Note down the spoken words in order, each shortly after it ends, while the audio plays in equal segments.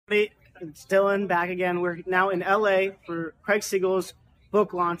Hey, it's Dylan back again. We're now in LA for Craig Siegel's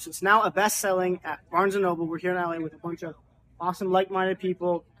book launch. It's now a best-selling at Barnes & Noble. We're here in LA with a bunch of awesome, like-minded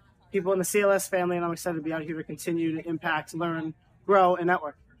people in the CLS family, and I'm excited to be out here to continue to impact, learn, grow, and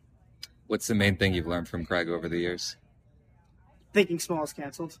network. What's the main thing you've learned from Craig over the years? Thinking small is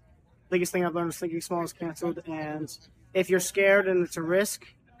canceled. Biggest thing I've learned is thinking small is canceled, and if you're scared and it's a risk,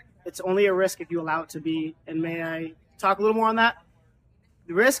 it's only a risk if you allow it to be. And may I talk a little more on that?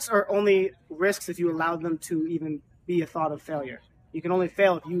 The risks are only risks if you allow them to even be a thought of failure. You can only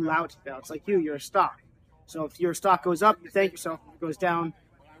fail if you allow it to fail. It's like you're a stock. So if your stock goes up, you thank yourself. If it goes down,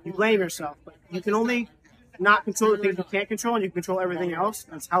 you blame yourself. But you can only not control the things you can't control, and you can control everything else.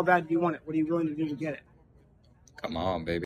 That's how bad do you want it. What are you willing to do to get it? Come on, baby.